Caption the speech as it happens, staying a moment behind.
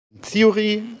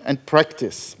Theory and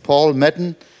practice. Paul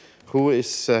Madden, who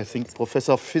is, I think,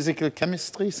 professor of physical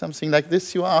chemistry, something like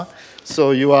this you are.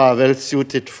 So you are well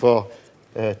suited for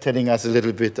telling us a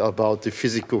little bit about the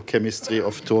physico-chemistry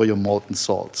of thorium molten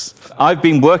salts. I've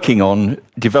been working on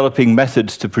developing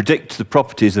methods to predict the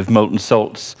properties of molten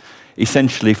salts,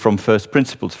 essentially from first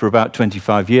principles, for about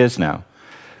 25 years now.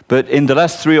 But in the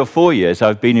last 3 or 4 years,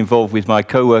 I've been involved with my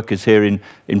co-workers here in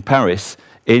Paris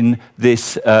in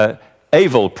this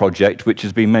AVOL project, which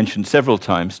has been mentioned several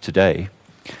times today.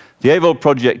 The AVOL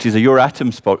project is a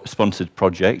Euratom-sponsored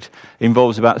project. It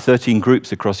involves about 13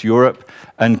 groups across Europe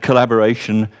and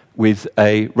collaboration with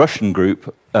a Russian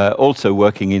group also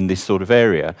working in this sort of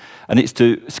area. And it's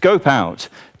to scope out,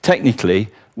 technically,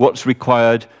 what's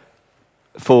required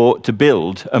to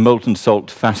build a molten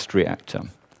salt fast reactor.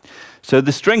 So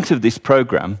the strength of this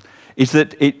program is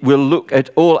that it will look at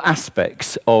all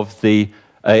aspects of a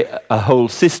whole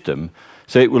system.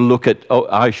 So it will look at,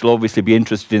 I shall obviously be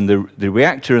interested in the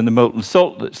reactor and the molten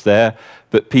salt that's there,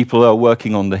 but people are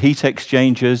working on the heat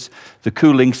exchangers, the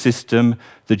cooling system,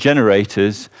 the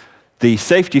generators, the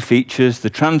safety features, the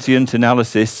transient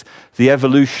analysis, the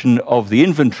evolution of the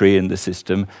inventory in the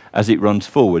system as it runs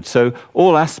forward. So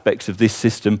all aspects of this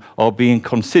system are being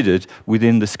considered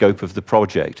within the scope of the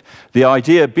project. The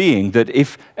idea being that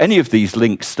if any of these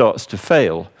links starts to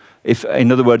fail,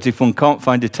 in other words, if one can't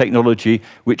find a technology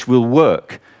which will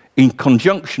work in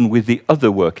conjunction with the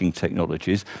other working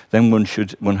technologies, then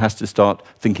one has to start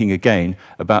thinking again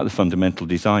about the fundamental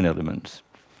design elements.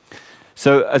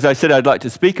 So, as I said, I'd like to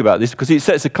speak about this because it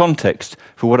sets a context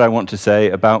for what I want to say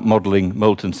about modeling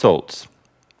molten salts.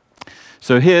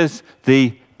 So here's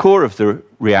the core of the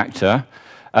reactor.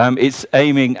 It's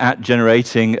aiming at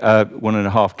generating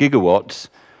 1.5 gigawatts.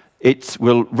 It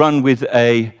will run with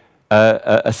a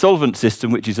solvent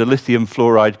system, which is a lithium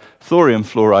fluoride, thorium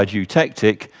fluoride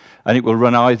eutectic, and it will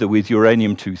run either with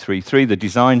uranium-233. The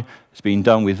design has been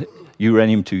done with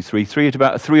uranium-233 at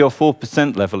about a 3 or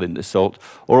 4% level in the salt,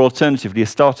 or alternatively a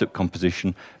startup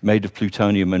composition made of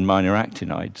plutonium and minor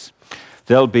actinides.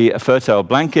 There'll be a fertile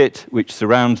blanket which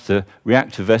surrounds the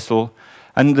reactor vessel,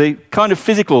 and the kind of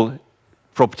physical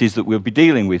properties that we'll be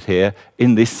dealing with here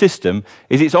in this system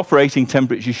is its operating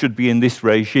temperature should be in this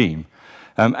regime.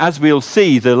 As we'll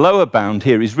see, the lower bound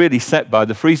here is really set by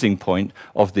the freezing point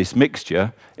of this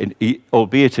mixture,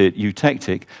 albeit a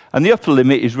eutectic, and the upper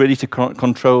limit is really to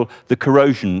control the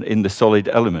corrosion in the solid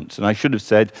elements. And I should have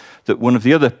said that one of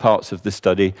the other parts of the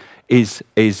study is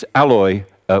alloy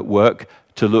work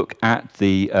to look at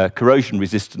the corrosion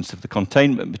resistance of the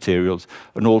containment materials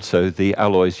and also the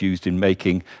alloys used in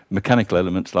making mechanical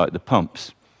elements like the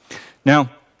pumps.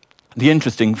 Now, the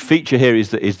interesting feature here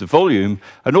is the volume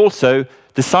and also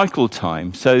the cycle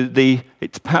time. So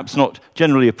it's perhaps not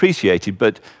generally appreciated,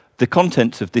 but the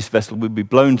contents of this vessel will be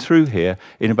blown through here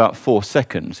in about 4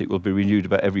 seconds. It will be renewed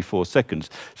about every 4 seconds.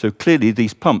 So clearly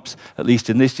these pumps, at least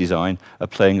in this design, are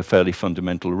playing a fairly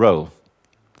fundamental role.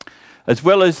 As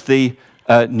well as the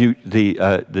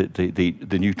neutronics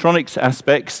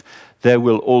aspects, there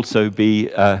will also be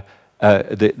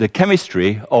the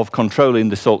chemistry of controlling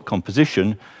the salt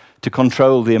composition to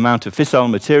control the amount of fissile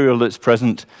material that's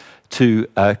present, to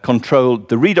control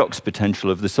the redox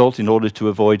potential of the salt in order to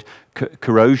avoid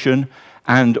corrosion,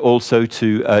 and also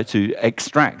to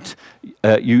extract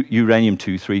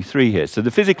uranium-233 here. So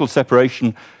the physical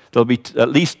separation, there'll be at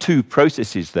least 2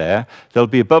 processes there. There'll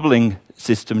be a bubbling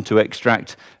system to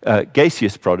extract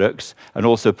gaseous products and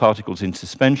also particles in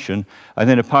suspension, and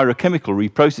then a pyrochemical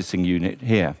reprocessing unit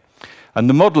here. And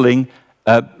the modeling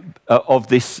of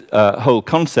this whole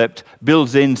concept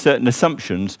builds in certain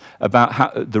assumptions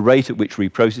about the rate at which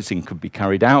reprocessing could be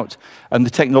carried out, and the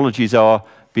technologies are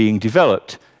being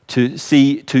developed to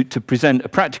present a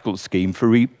practical scheme for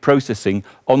reprocessing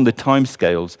on the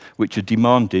timescales which are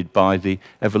demanded by the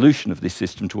evolution of this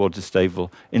system towards a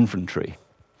stable inventory.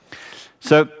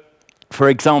 So, for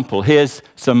example, here's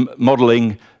some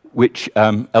modeling which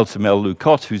Elsamel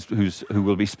Lucot, who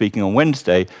will be speaking on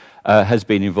Wednesday, has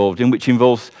been involved in, which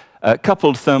involves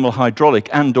coupled thermal hydraulic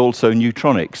and also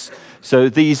neutronics. So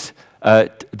these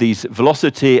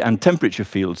velocity and temperature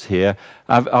fields here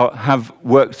have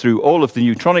worked through all of the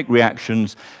neutronic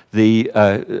reactions, the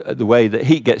way that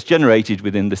heat gets generated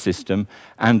within the system,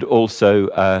 and also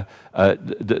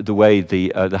the way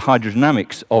the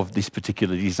hydrodynamics of this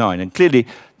particular design. And clearly,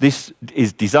 this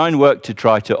is design work to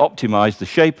try to optimize the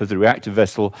shape of the reactor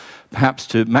vessel, perhaps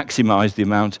to maximize the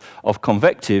amount of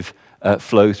convective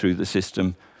flow through the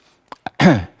system.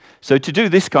 So to do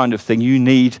this kind of thing, you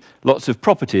need lots of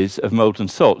properties of molten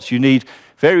salts. You need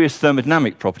various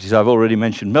thermodynamic properties. I've already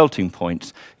mentioned melting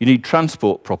points. You need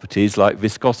transport properties like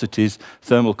viscosities,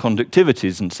 thermal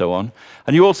conductivities, and so on.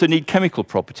 And you also need chemical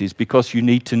properties because you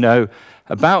need to know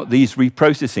about these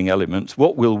reprocessing elements,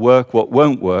 what will work, what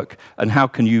won't work, and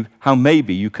how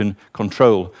maybe you can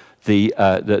control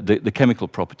the chemical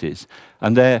properties.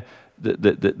 And the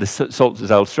salts,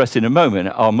 as I'll stress in a moment,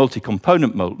 are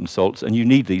multi-component molten salts, and you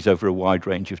need these over a wide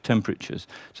range of temperatures.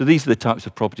 So these are the types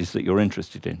of properties that you're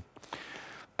interested in.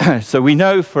 So we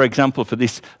know, for example, for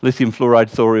this lithium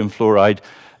fluoride, thorium fluoride,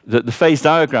 that the phase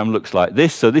diagram looks like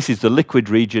this. So this is the liquid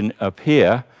region up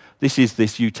here. This is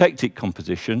this eutectic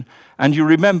composition. And you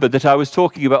remember that I was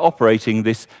talking about operating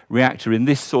this reactor in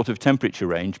this sort of temperature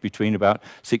range between about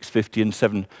 650 and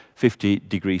 750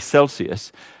 degrees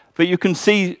Celsius. But you can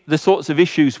see the sorts of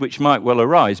issues which might well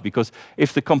arise, because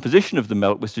if the composition of the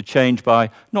melt was to change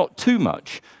by not too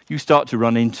much, you start to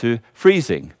run into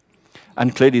freezing.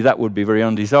 And clearly that would be very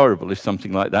undesirable if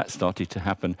something like that started to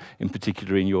happen, in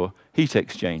particular in your heat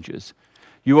exchangers.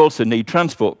 You also need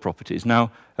transport properties. Now,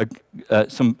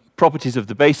 some properties of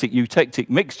the basic eutectic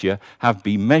mixture have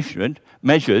been measured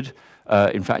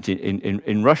in fact,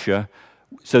 in Russia.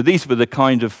 So these were the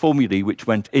kind of formulae which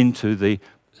went into the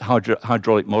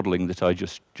hydraulic modeling that I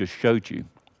just showed you.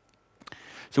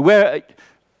 So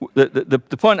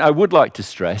the point I would like to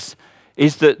stress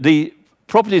is that the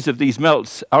properties of these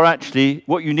melts are actually,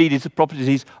 what you need is the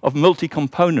properties of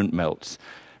multi-component melts.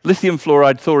 Lithium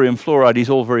fluoride, thorium fluoride is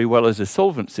all very well as a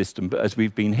solvent system, but as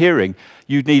we've been hearing,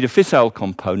 you'd need a fissile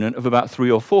component of about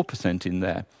 3 or 4% in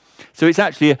there. So it's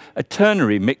actually a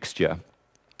ternary mixture.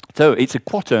 So it's a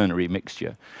quaternary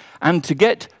mixture. And to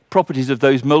get properties of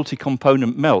those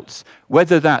multi-component melts,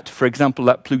 whether that, for example,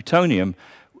 that plutonium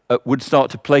would start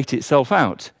to plate itself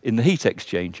out in the heat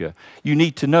exchanger, you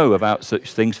need to know about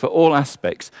such things for all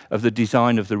aspects of the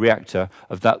design of the reactor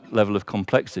of that level of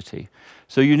complexity.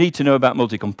 So you need to know about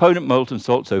multi-component molten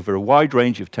salts over a wide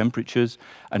range of temperatures,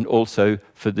 and also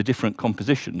for the different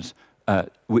compositions,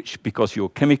 because you're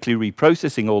chemically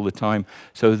reprocessing all the time,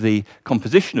 so the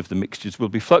composition of the mixtures will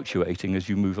be fluctuating as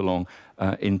you move along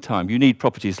in time. You need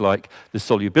properties like the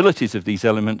solubilities of these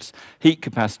elements, heat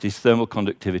capacities, thermal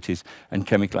conductivities, and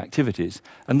chemical activities.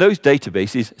 And those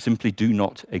databases simply do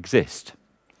not exist.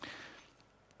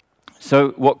 So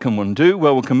what can one do?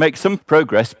 Well, one can make some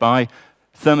progress by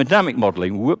thermodynamic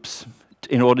modeling,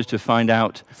 in order to find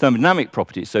out thermodynamic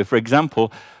properties. So, for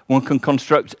example, one can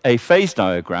construct a phase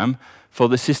diagram for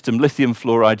the system lithium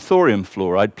fluoride, thorium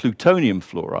fluoride, plutonium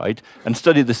fluoride, and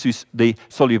study the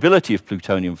solubility of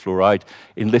plutonium fluoride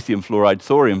in lithium fluoride,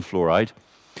 thorium fluoride,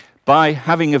 by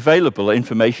having available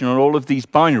information on all of these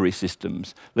binary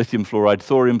systems: lithium fluoride,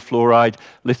 thorium fluoride,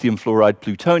 lithium fluoride,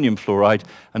 plutonium fluoride,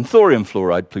 and thorium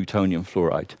fluoride, plutonium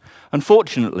fluoride.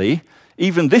 Unfortunately,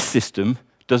 even this system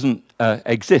doesn't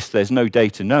exist. There's no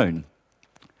data known.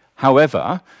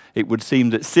 However, it would seem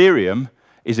that cerium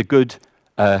is a good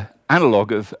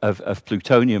analog of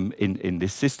plutonium in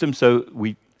this system. So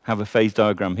we have a phase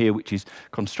diagram here which is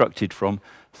constructed from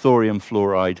thorium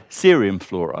fluoride, cerium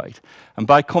fluoride. And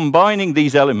by combining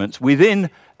these elements within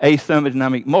a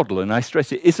thermodynamic model, and I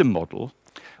stress it is a model,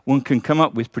 one can come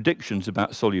up with predictions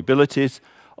about solubilities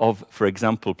of, for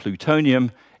example,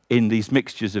 plutonium in these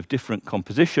mixtures of different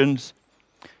compositions.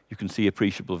 You can see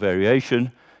appreciable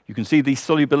variation. You can see these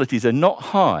solubilities are not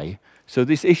high, so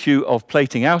this issue of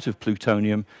plating out of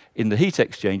plutonium in the heat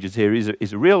exchangers here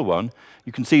is a real one.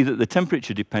 You can see that the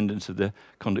temperature dependence of the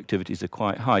conductivities are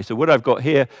quite high. So what I've got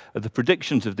here are the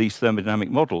predictions of these thermodynamic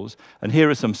models, and here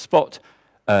are some spot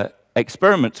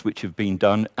experiments which have been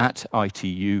done at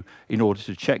ITU in order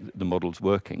to check that the model's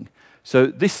working. So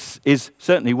this is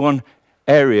certainly one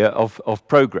area of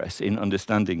progress in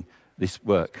understanding this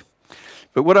work.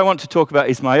 But what I want to talk about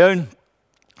is my own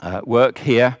work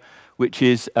here, which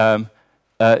is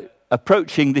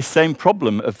approaching this same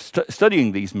problem of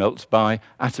studying these melts by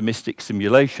atomistic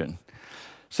simulation.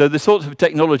 So the sorts of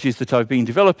technologies that I've been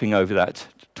developing over that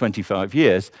 25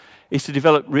 years is to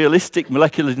develop realistic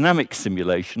molecular dynamics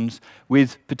simulations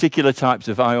with particular types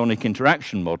of ionic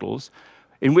interaction models,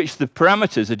 in which the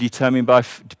parameters are determined by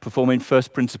performing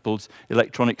first principles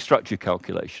electronic structure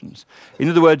calculations. In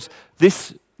other words,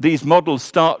 these models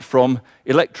start from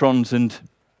electrons and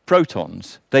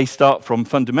protons. They start from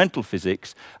fundamental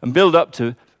physics and build up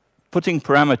to putting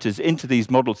parameters into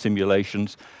these model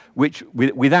simulations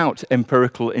without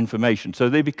empirical information. So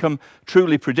they become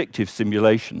truly predictive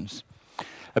simulations.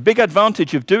 A big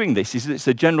advantage of doing this is that it's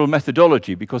a general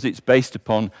methodology because it's based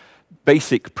upon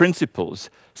basic principles,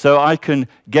 So I can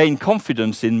gain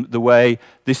confidence in the way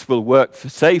this will work,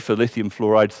 say, for lithium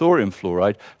fluoride, thorium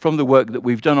fluoride, from the work that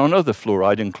we've done on other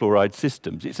fluoride and chloride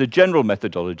systems. It's a general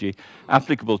methodology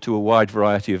applicable to a wide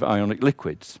variety of ionic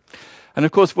liquids. And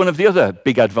of course, one of the other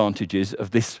big advantages of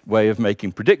this way of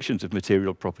making predictions of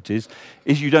material properties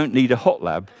is you don't need a hot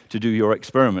lab to do your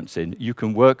experiments in. You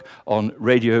can work on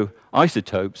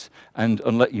radioisotopes, and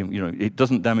it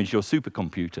doesn't damage your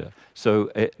supercomputer. So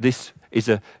this is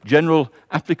a general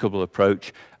applicable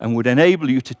approach and would enable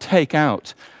you to take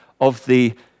out of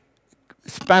the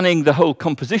spanning the whole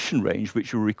composition range,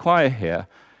 which you require here,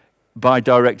 by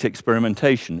direct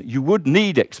experimentation. You would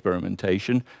need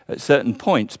experimentation at certain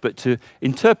points, but to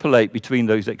interpolate between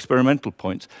those experimental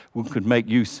points, one could make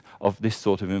use of this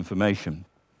sort of information.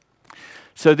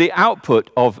 So the output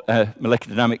of a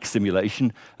molecular dynamics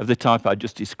simulation of the type I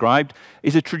just described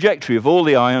is a trajectory of all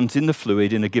the ions in the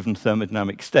fluid in a given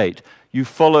thermodynamic state. You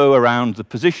follow around the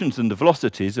positions and the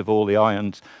velocities of all the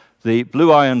ions. The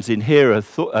blue ions in here are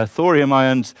thorium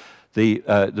ions,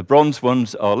 the bronze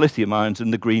ones are lithium ions,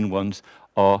 and the green ones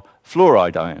are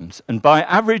fluoride ions. And by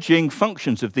averaging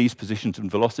functions of these positions and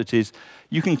velocities,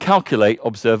 you can calculate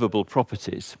observable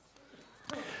properties.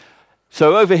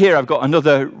 So over here, I've got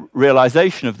another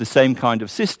realization of the same kind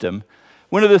of system.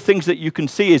 One of the things that you can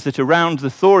see is that around the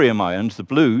thorium ions, the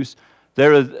blues,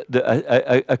 there are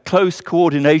a close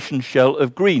coordination shell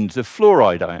of greens, of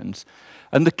fluoride ions.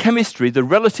 And the chemistry, the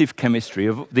relative chemistry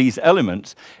of these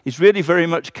elements is really very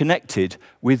much connected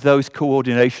with those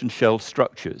coordination shell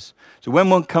structures. So when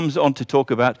one comes on to talk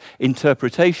about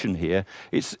interpretation here,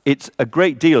 it's a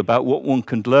great deal about what one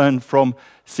can learn from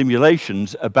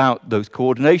simulations about those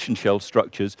coordination shell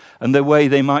structures and the way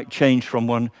they might change from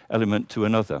one element to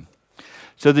another.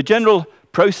 So the general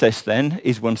process then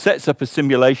is one sets up a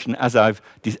simulation as I've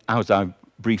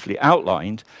briefly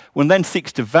outlined. One then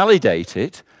seeks to validate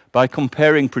it by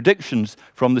comparing predictions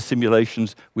from the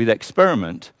simulations with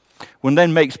experiment. One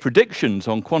then makes predictions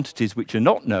on quantities which are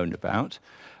not known about,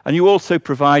 and you also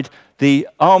provide the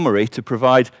armory to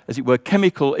provide, as it were,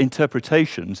 chemical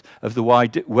interpretations of the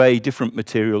way different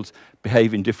materials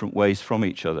behave in different ways from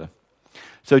each other.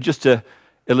 So just to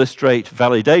illustrate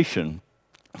validation,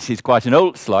 this is quite an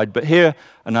old slide, but here,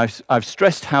 and I've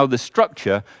stressed how the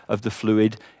structure of the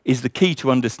fluid is the key to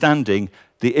understanding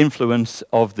the influence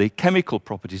of the chemical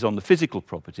properties on the physical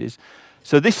properties.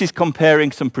 So this is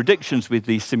comparing some predictions with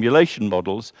these simulation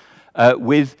models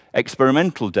with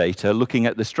experimental data looking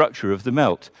at the structure of the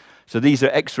melt. So these are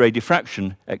X-ray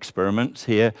diffraction experiments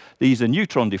here. These are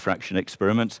neutron diffraction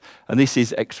experiments. And this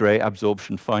is X-ray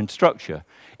absorption fine structure.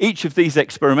 Each of these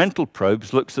experimental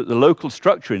probes looks at the local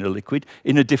structure in a liquid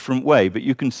in a different way. But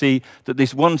you can see that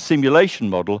this one simulation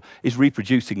model is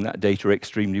reproducing that data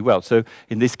extremely well. So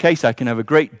in this case, I can have a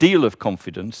great deal of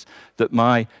confidence that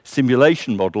my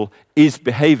simulation model is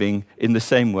behaving in the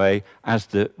same way as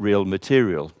the real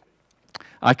material.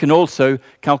 I can also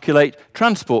calculate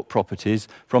transport properties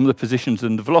from the positions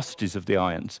and the velocities of the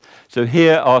ions. So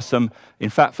here are some, in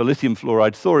fact, for lithium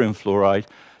fluoride, thorium fluoride,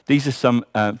 these are some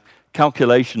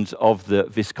calculations of the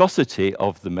viscosity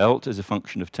of the melt as a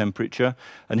function of temperature.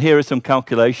 And here are some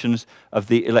calculations of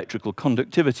the electrical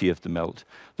conductivity of the melt.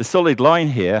 The solid line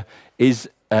here is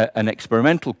an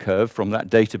experimental curve from that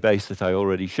database that I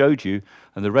already showed you.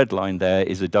 And the red line there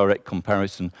is a direct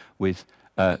comparison with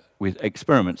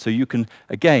experiments. So you can,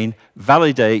 again,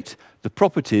 validate the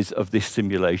properties of this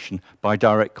simulation by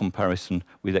direct comparison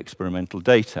with experimental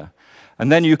data.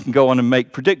 And then you can go on and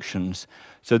make predictions.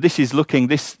 So this is looking,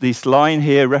 this line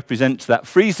here represents that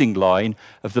freezing line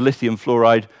of the lithium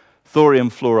fluoride, thorium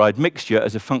fluoride mixture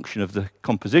as a function of the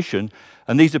composition.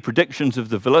 And these are predictions of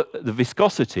the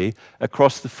viscosity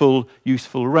across the full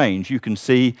useful range. You can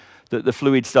see that the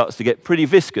fluid starts to get pretty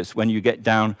viscous when you get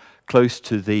down close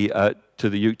to the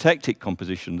eutectic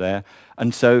composition there.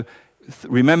 And so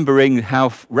remembering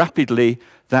how rapidly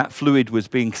that fluid was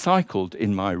being cycled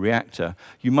in my reactor,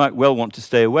 you might well want to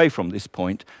stay away from this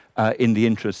point in the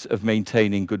interests of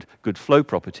maintaining good flow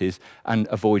properties and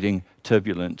avoiding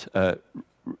turbulent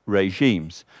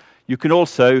regimes. You can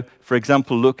also, for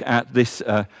example, look at this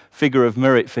figure of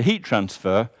merit for heat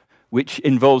transfer, which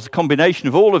involves a combination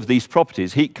of all of these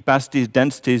properties: heat capacities,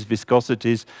 densities,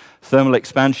 viscosities, thermal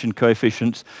expansion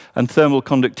coefficients, and thermal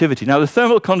conductivity. Now, the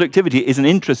thermal conductivity is an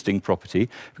interesting property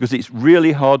because it's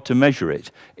really hard to measure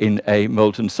it in a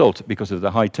molten salt because of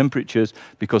the high temperatures,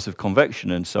 because of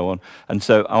convection, and so on. And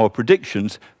so our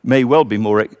predictions may well be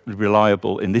more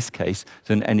reliable in this case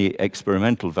than any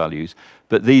experimental values.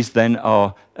 But these then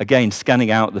are, again,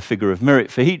 scanning out the figure of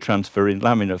merit for heat transfer in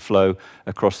laminar flow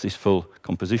across this full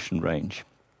composition range.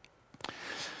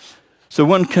 So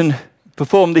one can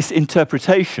perform this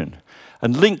interpretation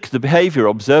and link the behavior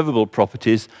observable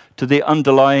properties to the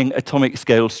underlying atomic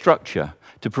scale structure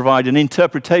to provide an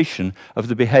interpretation of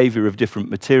the behavior of different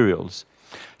materials.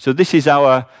 So this is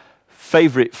our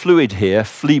favorite fluid here,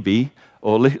 FLEB,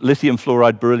 or lithium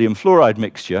fluoride, beryllium fluoride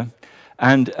mixture.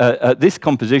 And at this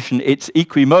composition, it's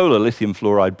equimolar lithium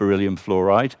fluoride, beryllium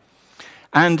fluoride.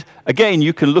 And again,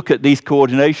 you can look at these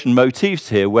coordination motifs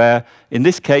here, where in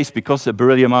this case, because the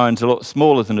beryllium ion is a lot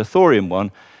smaller than a thorium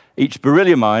one, each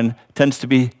beryllium ion tends to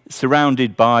be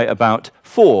surrounded by about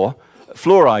 4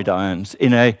 fluoride ions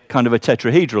in a kind of a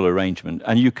tetrahedral arrangement.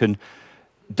 And you can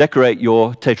decorate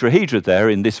your tetrahedra there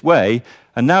in this way.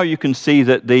 And now you can see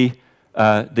that the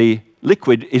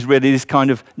liquid is really this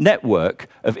kind of network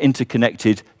of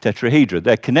interconnected tetrahedra.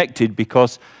 They're connected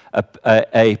because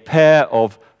a pair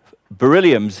of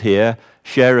berylliums here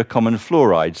share a common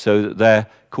fluoride, so that their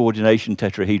coordination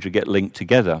tetrahedra get linked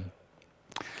together.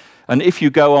 And if you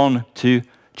go on to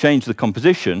change the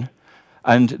composition,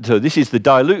 and so this is the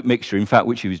dilute mixture, in fact,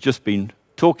 which we've just been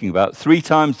talking about, 3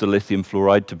 times the lithium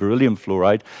fluoride to beryllium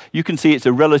fluoride, you can see it's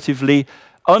a relatively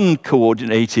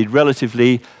uncoordinated,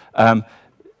 relatively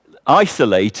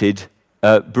isolated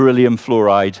beryllium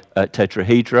fluoride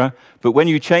tetrahedra. But when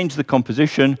you change the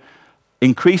composition,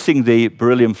 increasing the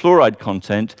beryllium fluoride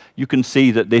content, you can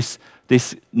see that this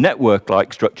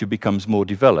network-like structure becomes more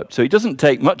developed. So it doesn't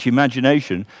take much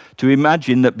imagination to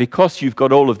imagine that because you've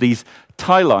got all of these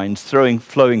tie lines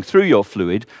flowing through your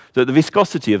fluid, that the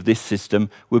viscosity of this system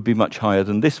would be much higher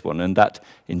than this one, and that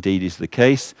indeed is the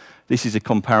case. This is a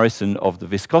comparison of the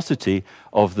viscosity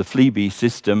of the FLEB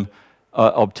system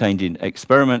obtained in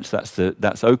experiments.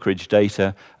 That's Oak Ridge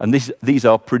data, and these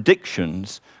are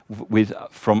predictions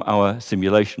from our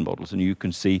simulation models, and you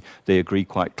can see they agree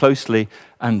quite closely,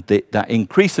 and that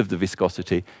increase of the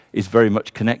viscosity is very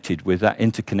much connected with that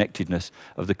interconnectedness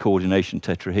of the coordination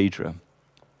tetrahedra.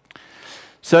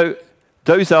 So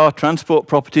those are transport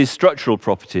properties, structural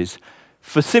properties.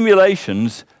 For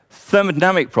simulations,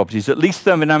 thermodynamic properties, at least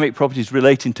thermodynamic properties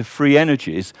relating to free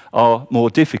energies, are more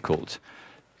difficult.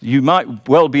 You might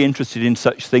well be interested in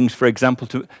such things, for example,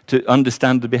 to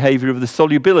understand the behavior of the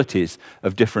solubilities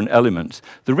of different elements.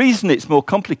 The reason it's more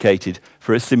complicated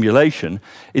for a simulation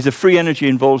is a free energy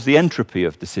involves the entropy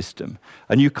of the system.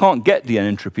 And you can't get the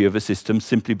entropy of a system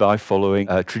simply by following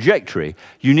a trajectory.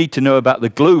 You need to know about the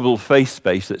global phase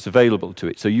space that's available to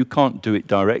it, so you can't do it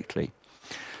directly.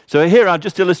 So here I'll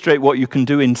just illustrate what you can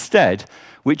do instead,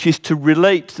 which is to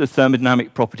relate the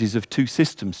thermodynamic properties of 2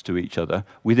 systems to each other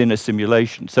within a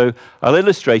simulation. So I'll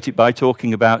illustrate it by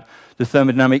talking about the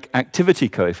thermodynamic activity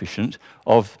coefficient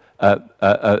of,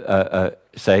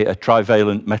 say, a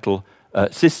trivalent metal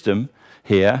system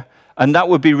here, and that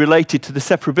would be related to the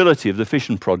separability of the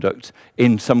fission product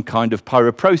in some kind of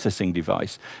pyroprocessing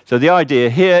device. So the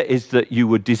idea here is that you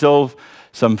would dissolve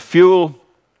some fuel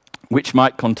which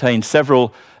might contain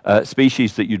several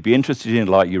species that you'd be interested in,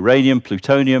 like uranium,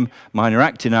 plutonium, minor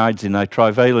actinides in a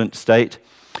trivalent state.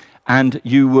 And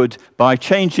you would, by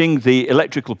changing the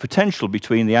electrical potential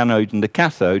between the anode and the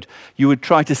cathode, you would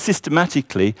try to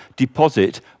systematically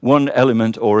deposit one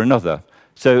element or another.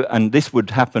 So, and this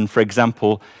would happen, for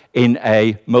example, in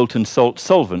a molten salt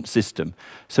solvent system.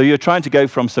 So you're trying to go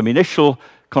from some initial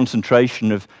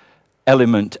concentration of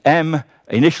element M,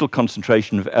 initial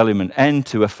concentration of element N,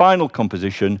 to a final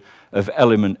composition of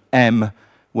element M,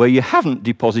 where you haven't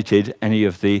deposited any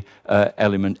of the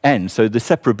element N. So the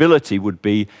separability would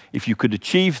be, if you could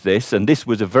achieve this, and this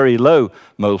was a very low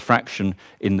mole fraction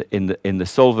in the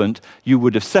solvent, you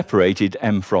would have separated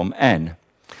M from N.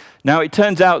 Now it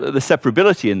turns out that the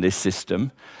separability in this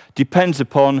system depends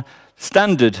upon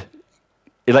standard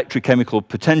electrochemical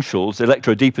potentials,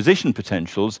 electrodeposition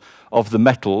potentials of the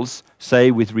metals,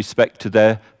 say with respect to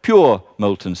their pure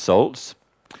molten salts,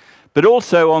 but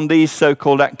also on these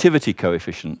so-called activity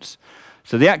coefficients.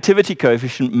 So the activity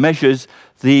coefficient measures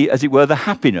the, as it were, the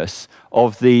happiness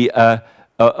of the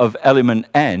of element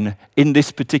N in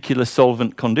this particular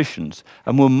solvent conditions.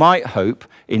 And one might hope,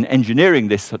 in engineering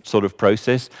this sort of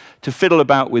process, to fiddle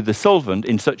about with the solvent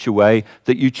in such a way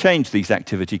that you change these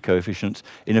activity coefficients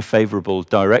in a favorable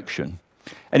direction.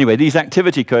 Anyway, these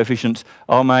activity coefficients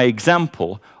are my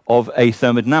example of a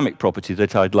thermodynamic property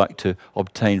that I'd like to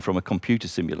obtain from a computer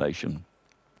simulation.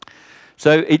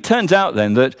 So it turns out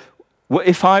then that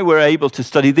if I were able to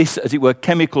study this, as it were,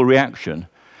 chemical reaction,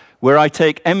 where I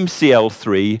take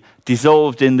MCl3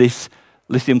 dissolved in this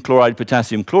lithium chloride,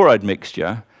 potassium chloride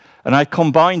mixture, and I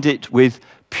combined it with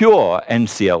pure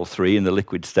NCl3 in the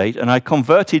liquid state, and I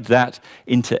converted that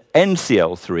into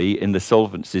NCl3 in the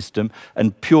solvent system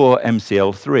and pure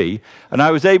MCl3, and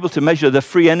I was able to measure the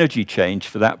free energy change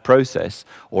for that process,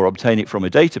 or obtain it from a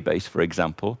database, for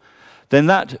example, then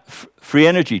that free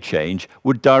energy change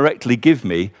would directly give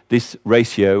me this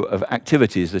ratio of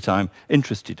activities that I'm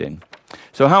interested in.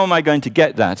 So how am I going to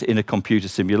get that in a computer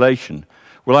simulation?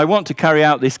 Well, I want to carry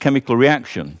out this chemical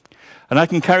reaction, and I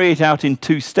can carry it out in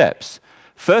 2 steps.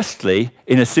 Firstly,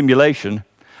 in a simulation,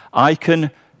 I can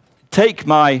take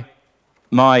my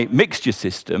mixture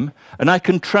system and I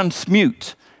can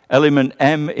transmute element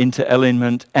M into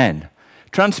element N.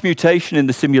 Transmutation in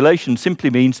the simulation simply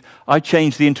means I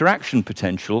change the interaction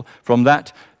potential from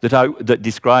that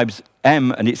describes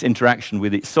M and its interaction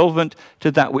with its solvent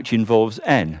to that which involves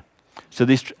N. So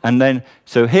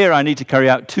here I need to carry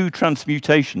out 2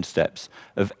 transmutation steps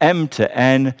of M to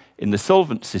N in the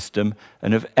solvent system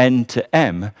and of N to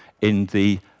M in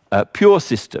the pure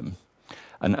system.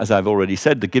 And as I've already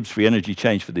said, the Gibbs free energy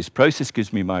change for this process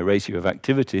gives me my ratio of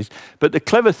activities. But the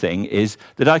clever thing is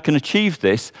that I can achieve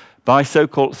this by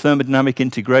so-called thermodynamic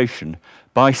integration,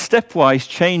 by stepwise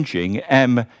changing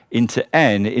M into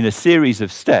N in a series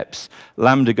of steps,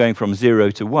 lambda going from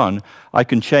 0 to 1, I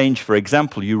can change, for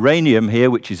example, uranium here,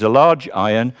 which is a large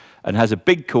ion and has a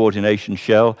big coordination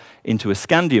shell, into a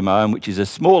scandium ion, which is a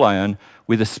small ion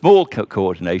with a small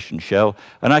coordination shell,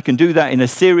 and I can do that in a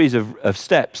series of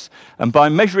steps. And by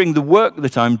measuring the work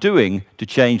that I'm doing to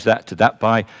change that to that,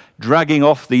 by dragging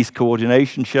off these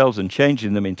coordination shells and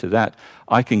changing them into that,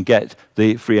 I can get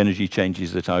the free energy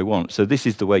changes that I want. So this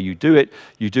is the way you do it.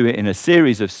 You do it in a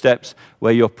series of steps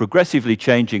where you're progressively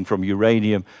changing from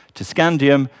uranium to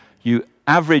scandium. You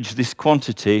average this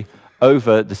quantity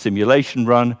over the simulation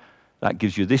run. That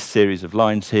gives you this series of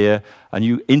lines here, and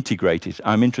you integrate it.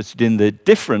 I'm interested in the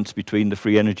difference between the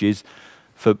free energies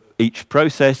for each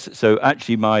process. So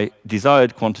actually my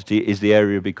desired quantity is the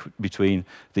area between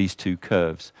these 2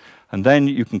 curves. And then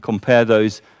you can compare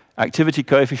those activity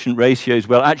coefficient ratios.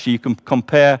 Well, actually you can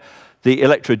compare the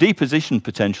electrodeposition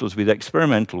potentials with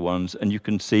experimental ones, and you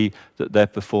can see that they're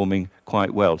performing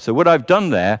quite well. So what I've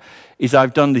done there is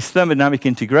I've done this thermodynamic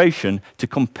integration to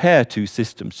compare 2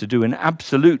 systems. To do an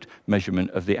absolute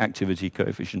measurement of the activity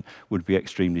coefficient would be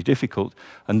extremely difficult.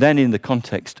 And then in the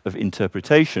context of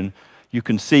interpretation, you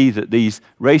can see that these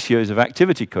ratios of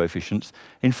activity coefficients,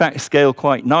 in fact, scale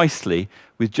quite nicely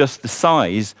with just the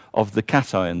size of the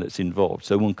cation that's involved.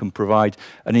 So one can provide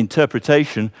an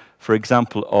interpretation, for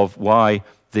example, of why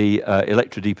the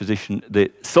electrodeposition, the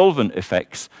solvent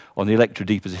effects on the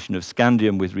electrodeposition of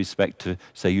scandium with respect to,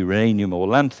 say, uranium or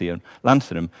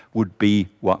lanthanum would be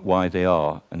why they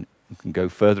are. And you can go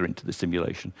further into the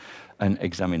simulation and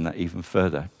examine that even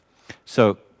further.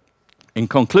 So, in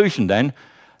conclusion then,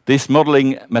 this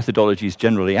modeling methodology is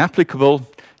generally applicable.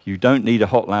 You don't need a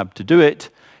hot lab to do it.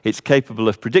 It's capable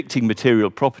of predicting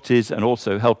material properties and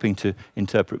also helping to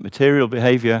interpret material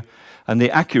behavior. And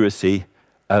the accuracy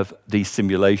of these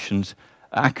simulations,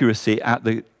 accuracy at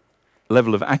the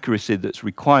level of accuracy that's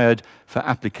required for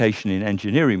application in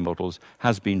engineering models,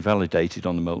 has been validated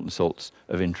on the molten salts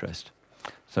of interest.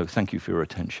 So thank you for your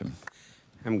attention.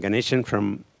 I'm Ganeshan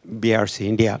from BRC,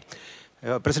 India.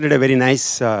 Presented a very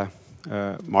nice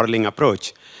modeling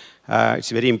approach.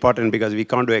 It's very important because we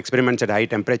can't do experiments at high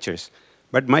temperatures.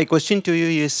 But my question to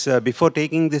you is, before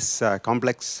taking this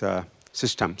complex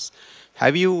systems,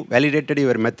 have you validated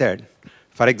your method?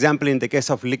 For example, in the case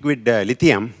of liquid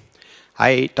lithium,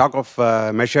 I talk of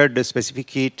measured specific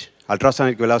heat,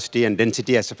 ultrasonic velocity, and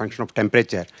density as a function of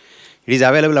temperature. It is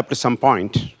available up to some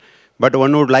point, but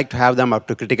one would like to have them up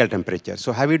to critical temperature.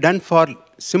 So have you done for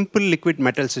simple liquid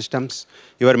metal systems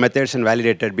your methods and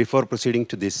validated before proceeding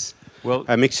to these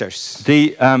mixers?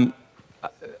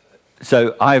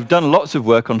 So I've done lots of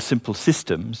work on simple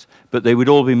systems, but they would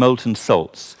all be molten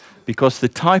salts, because the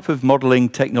type of modeling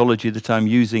technology that I'm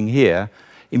using here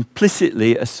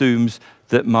implicitly assumes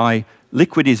that my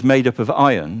liquid is made up of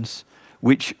ions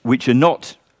which are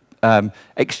not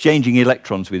exchanging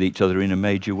electrons with each other in a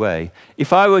major way.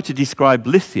 If I were to describe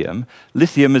lithium,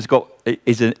 lithium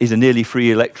is a nearly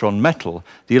free electron metal.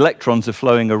 The electrons are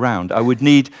flowing around. I would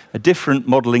need a different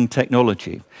modeling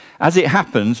technology. As it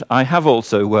happens, I have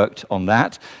also worked on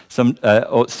that,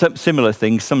 or similar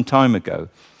things some time ago.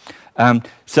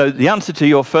 So the answer to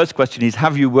your first question is,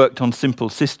 have you worked on simple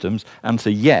systems?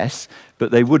 Answer, yes, but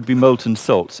they would be molten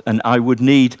salts, and I would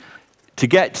need to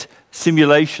get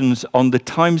simulations on the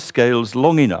timescales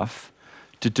long enough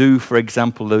to do, for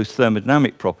example, those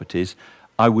thermodynamic properties.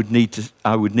 I would need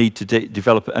to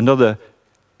develop another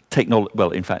technology. Well,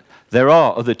 in fact, there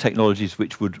are other technologies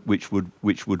which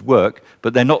would work,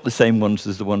 but they're not the same ones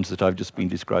as the ones that I've just been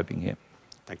describing here.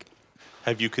 Thank you.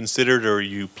 Have you considered, or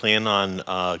you plan on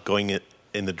going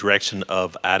in the direction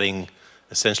of adding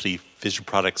essentially fission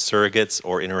product surrogates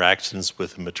or interactions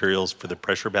with materials for the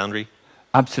pressure boundary?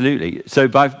 Absolutely. So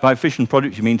by fission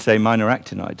products, you mean, say, minor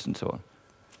actinides and so on?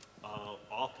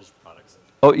 All fission products.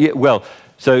 Oh, yeah, well,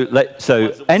 so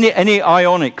any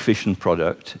ionic fission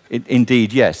product,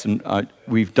 indeed, yes. And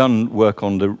we've done work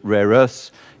on the rare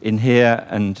earths in here,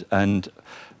 and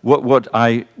what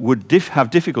I would have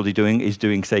difficulty doing is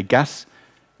doing, say,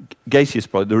 gaseous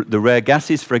product. The rare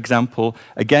gases, for example,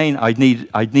 again, I'd need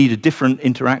a different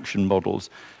interaction models.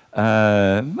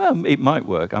 Well, it might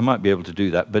work. I might be able to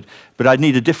do that, but I'd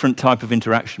need a different type of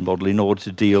interaction model in order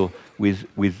to deal with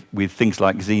things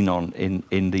like xenon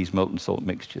in these molten salt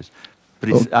mixtures. But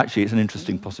it's an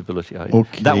interesting possibility.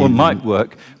 Okay. That one might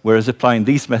work, whereas applying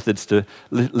these methods to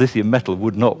lithium metal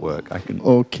would not work.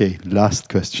 Okay, last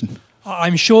question.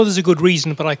 I'm sure there's a good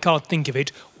reason, but I can't think of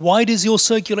it. Why does your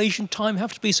circulation time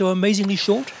have to be so amazingly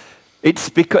short? It's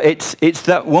because it's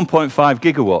that 1.5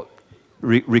 gigawatt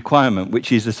requirement,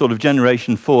 which is a sort of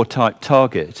generation 4 type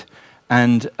target.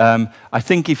 And I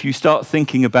think if you start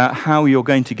thinking about how you're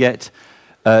going to get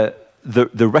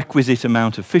the requisite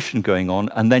amount of fission going on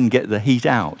and then get the heat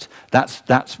out,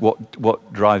 that's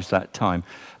what drives that time.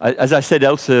 As I said,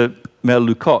 Elsa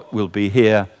Merle-Lucotte will be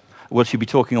here. Well, she'll be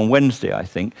talking on Wednesday, I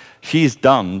think. She's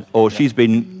done, or she's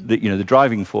been the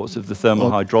driving force of the thermal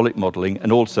hydraulic modeling,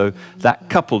 and also that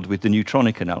coupled with the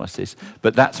neutronic analysis.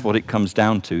 But that's what it comes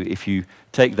down to. If you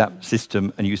take that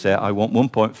system and you say, I want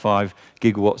 1.5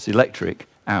 gigawatts electric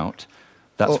out,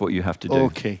 that's what you have to do.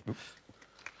 Okay.